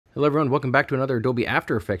Hello everyone, welcome back to another Adobe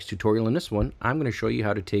After Effects tutorial. In this one, I'm going to show you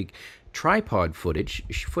how to take tripod footage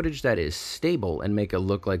that is stable and make it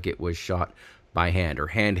look like it was shot by hand or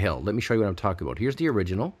handheld. Let me show you what I'm talking about. Here's the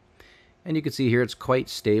original, and you can see here it's quite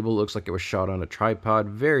stable. Looks like it was shot on a tripod,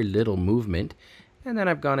 very little movement. And then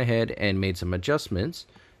I've gone ahead and made some adjustments,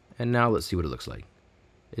 and now let's see what it looks like.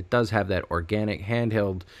 It does have that organic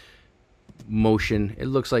handheld motion. It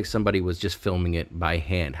looks like somebody was just filming it by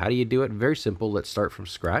hand. How do you do it? Very simple. Let's start from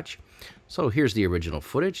scratch. So here's the original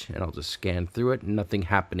footage, and I'll just scan through it. Nothing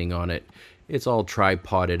happening on it. It's all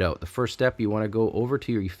tripoded out. The first step, you want to go over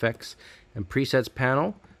to your effects and presets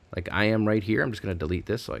panel, like I am right here. I'm just going to delete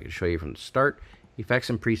this so I can show you from the start. Effects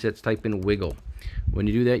and presets, type in wiggle. When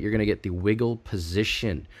you do that, you're going to get the wiggle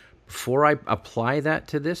position. Before I apply that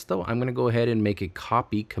to this, though, I'm going to go ahead and make a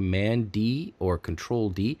copy, Command D or Control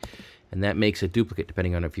D, and that makes a duplicate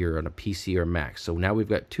depending on if you're on a PC or Mac. So now we've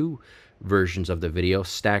got two versions of the video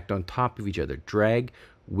stacked on top of each other. Drag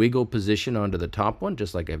wiggle position onto the top one,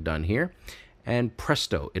 just like I've done here, and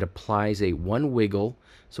presto, it applies a one wiggle.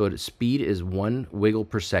 So its speed is 1 wiggle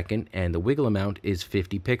per second, and the wiggle amount is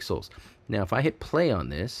 50 pixels. Now if I hit play on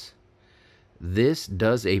this, this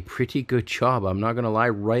does a pretty good job. I'm not going to lie,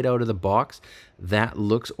 right out of the box, that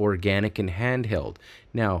looks organic and handheld.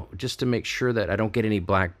 Now, just to make sure that I don't get any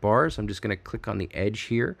black bars, I'm just going to click on the edge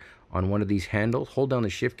here on one of these handles, hold down the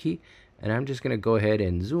shift key, and I'm just going to go ahead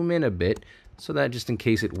and zoom in a bit so that just in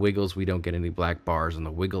case it wiggles, we don't get any black bars on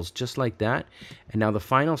the wiggles, just like that. And now the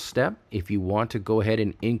final step, if you want to go ahead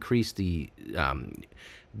and increase the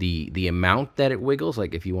amount that it wiggles,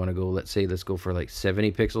 like if you want to go, let's go for like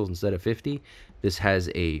 70 pixels instead of 50. This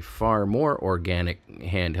has a far more organic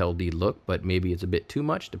handheld-y look, but maybe it's a bit too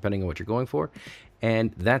much depending on what you're going for.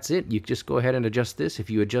 And that's it. You just go ahead and adjust this. If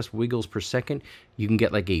you adjust wiggles per second, you can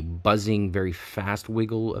get like a buzzing, very fast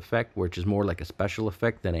wiggle effect, which is more like a special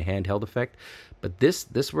effect than a handheld effect. But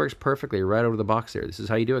this works perfectly right out of the box there. This is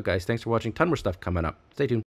how you do it, guys. Thanks for watching. Ton more stuff coming up. Stay tuned.